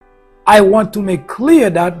I want to make clear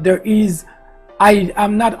that I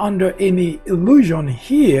am not under any illusion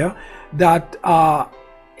here that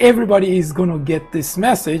everybody is going to get this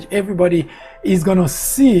message. Everybody is going to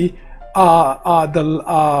see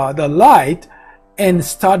the light and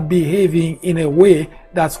start behaving in a way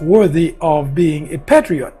that's worthy of being a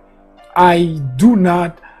patriot. I do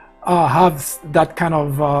not have that kind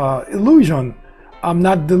of illusion. I'm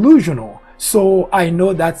not delusional. So I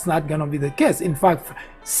know that's not going to be the case. In fact,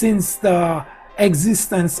 since the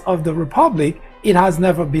existence of the Republic, it has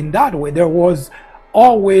never been that way. There has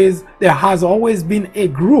always been a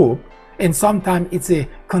group, and sometimes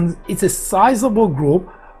it's a sizable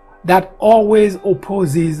group that always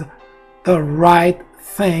opposes the right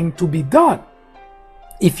thing to be done.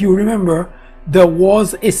 If you remember, there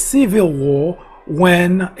was a civil war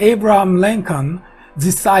when Abraham Lincoln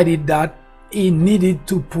decided that he needed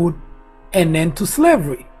to put an end to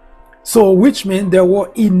slavery. So which means there were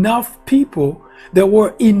enough people, there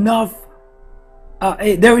was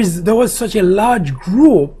such a large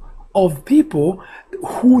group of people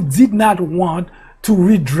who did not want to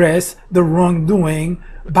redress the wrongdoing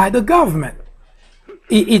by the government.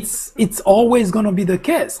 It's always going to be the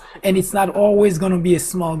case, and it's not always going to be a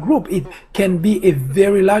small group. It can be a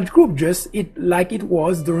very large group, just like it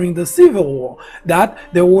was during the Civil War, that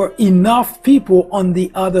there were enough people on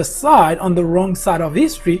the other side, on the wrong side of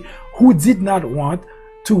history, who did not want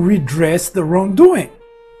to redress the wrongdoing.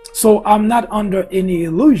 So I'm not under any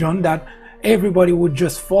illusion that everybody would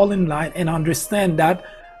just fall in line and understand that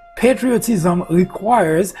patriotism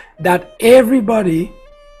requires that everybody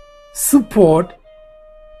support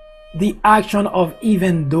the action of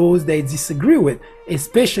even those they disagree with,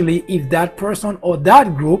 especially if that person or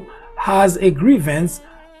that group has a grievance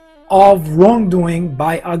of wrongdoing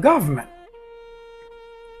by a government.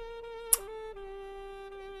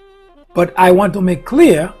 But I want to make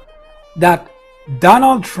clear that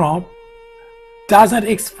Donald Trump doesn't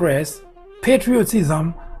express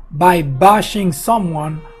patriotism by bashing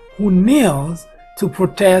someone who kneels to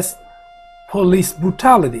protest police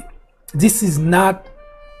brutality. This is not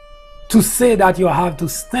to say that you have to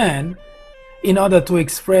stand in order to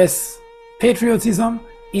express patriotism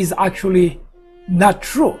is actually not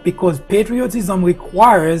true, because patriotism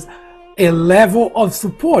requires a level of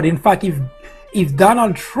support. In fact, if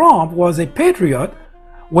Donald Trump was a patriot,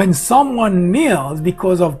 when someone kneels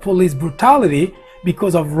because of police brutality,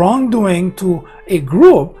 because of wrongdoing to a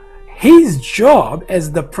group, his job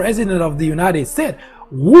as the president of the United States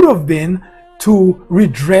would have been to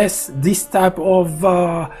redress this type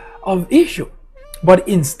of issue. But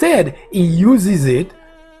instead, he uses it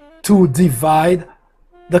to divide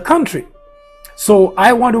the country. So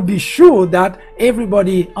I want to be sure that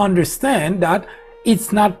everybody understand that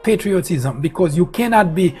it's not patriotism, because you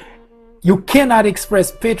cannot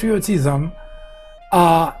express patriotism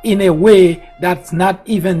in a way that's not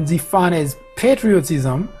even defined as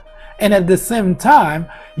patriotism, and at the same time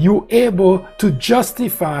you're able to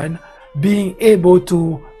justify being able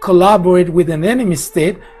to collaborate with an enemy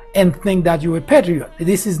state and think that you're a patriot.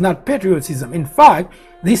 This is not patriotism. In fact,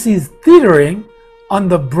 this is teetering on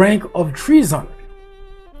the brink of treason.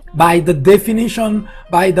 By the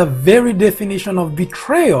very definition of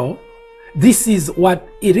betrayal, this is what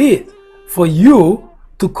it is. For you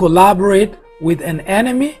to collaborate with an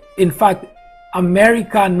enemy, in fact,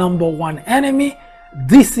 America's #1 enemy,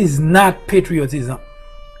 this is not patriotism.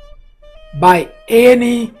 By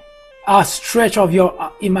any stretch of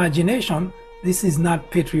your imagination, this is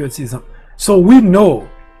not patriotism. So we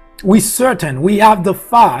have the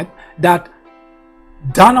fact that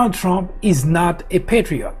Donald Trump is not a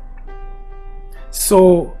patriot.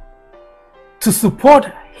 So to support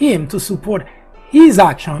him, to support his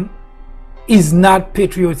action, is not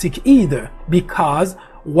patriotic either, because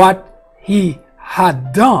what he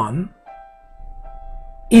had done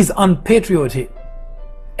is unpatriotic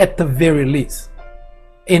at the very least.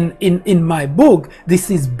 In my book, this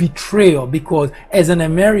is betrayal, because as an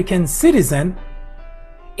American citizen,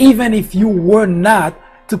 even if you were not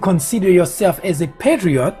to consider yourself as a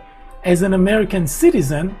patriot, as an American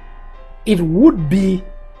citizen, it would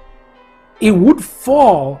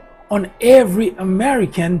fall on every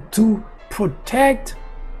American to protect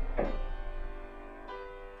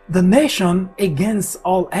the nation against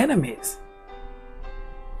all enemies.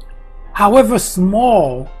 However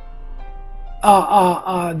small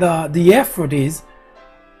the effort is,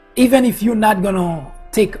 even if you're not gonna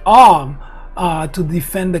take arm to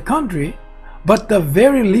defend the country, but the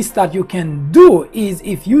very least that you can do is,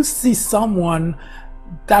 if you see someone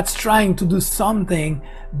that's trying to do something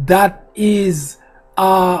that is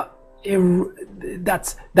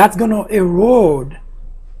that's gonna erode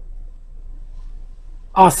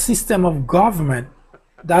our system of government,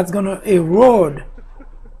 that's going to erode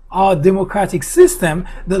our democratic system,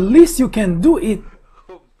 the least you can do is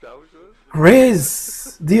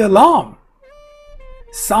raise the alarm,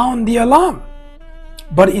 sound the alarm.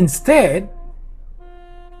 But instead,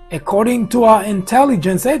 according to our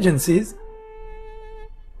intelligence agencies,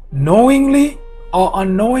 knowingly or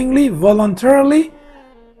unknowingly, voluntarily,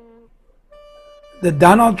 the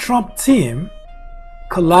Donald Trump team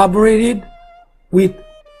collaborated with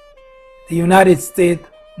the United States'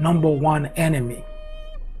 #1 enemy.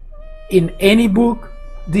 In any book,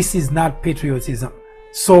 this is not patriotism.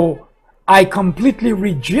 So I completely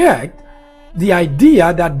reject the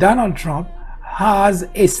idea that Donald Trump has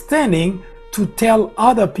a standing to tell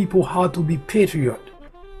other people how to be patriot.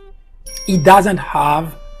 He doesn't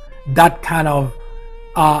have that kind of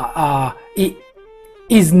he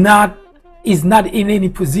is not in any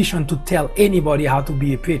position to tell anybody how to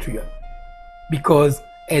be a patriot, because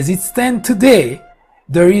as it stands today,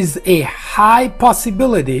 there is a high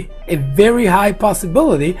possibility, a very high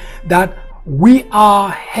possibility, that we are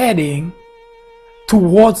heading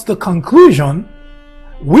towards the conclusion,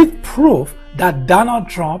 with proof, that Donald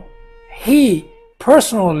Trump, he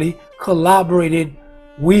personally collaborated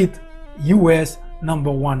with US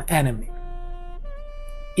 #1 enemy.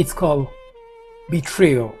 It's called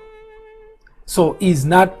betrayal. So he's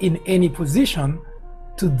not in any position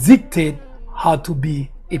to dictate how to be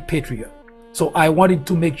a patriot. So I wanted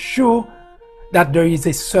to make sure that there is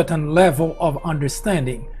a certain level of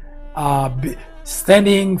understanding.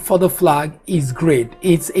 Standing for the flag is great.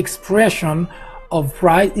 It's expression of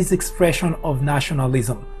pride, it's expression of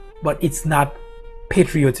nationalism, but it's not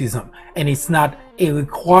patriotism, and it's not a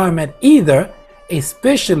requirement either,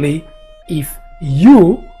 especially if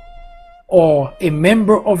you or a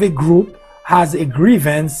member of a group has a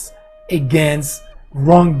grievance against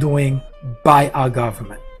wrongdoing by our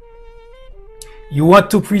government. You want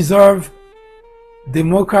to preserve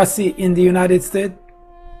democracy in the United States?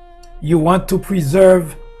 You want to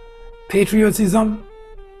preserve patriotism?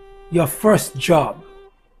 Your first job,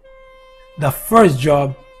 the first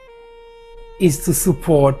job, is to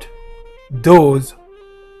support those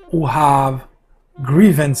who have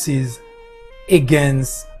grievances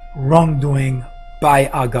against wrongdoing by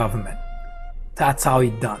our government. That's how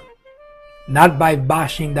it's done. Not by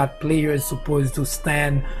bashing that players supposed to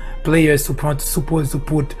stand, players supposed to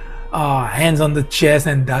put hands on the chest,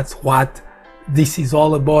 and that's what this is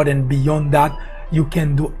all about, and beyond that you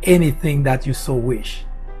can do anything that you so wish.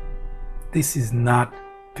 This is not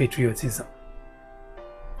patriotism.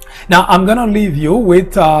 Now I'm gonna leave you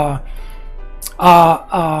with a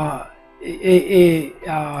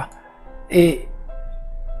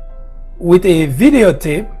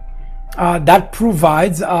videotape that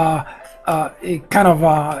provides a kind of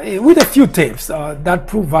with a few tapes that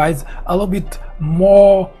provides a little bit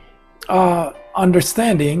more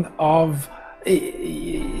understanding of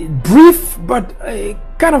a brief but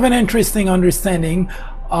kind of an interesting understanding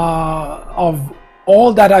of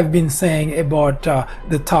all that I've been saying about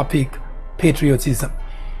the topic patriotism.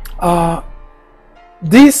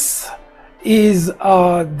 This is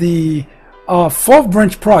the Fourth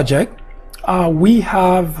Branch Project. We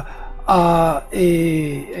have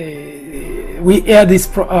we air this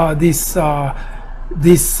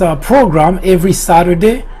program every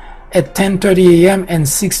Saturday at 10:30 a.m. and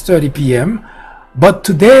 6:30 p.m. But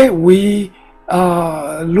today we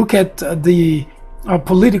look at the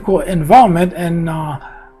political environment and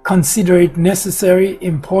consider it necessary,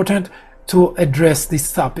 important to address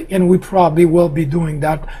this topic, and we probably will be doing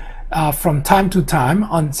that from time to time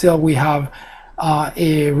until we have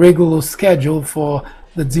a regular schedule for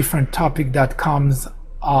the different topic that comes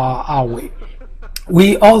our way.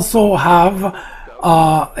 We also have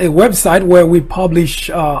a website where we publish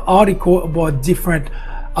articles about different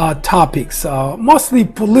topics, mostly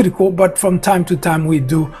political, but from time to time we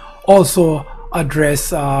do also address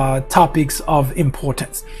topics of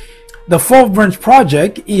importance. The Fourth Branch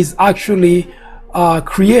Project is actually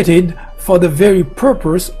created for the very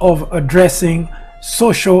purpose of addressing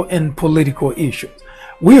social and political issues.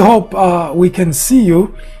 We hope we can see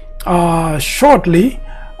you shortly,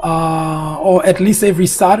 or at least every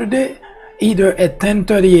Saturday, either at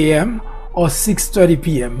 10:30 a.m. or 6:30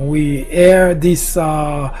 p.m. We air this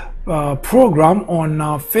program on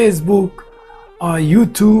Facebook,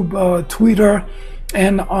 YouTube, Twitter,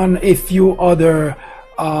 and on a few other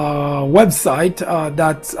websites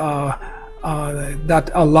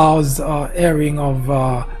that allows airing of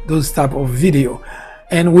those type of video.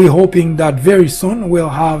 And we're hoping that very soon we'll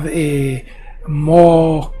have a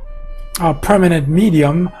more permanent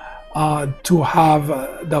medium to have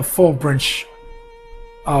the Fourth Branch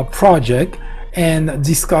project and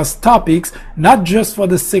discuss topics, not just for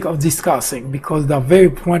the sake of discussing, because the very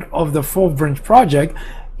point of the 4th branch project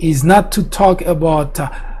is not to talk about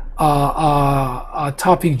a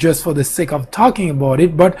topic just for the sake of talking about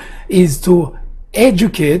it, but is to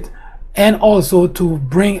educate and also to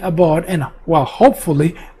bring about, and well,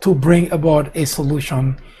 hopefully to bring about a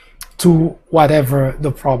solution to whatever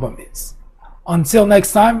the problem is. Until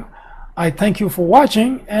next time, I thank you for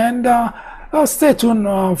watching, and stay tuned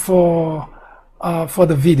for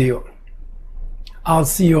the video. I'll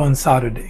see you on Saturday.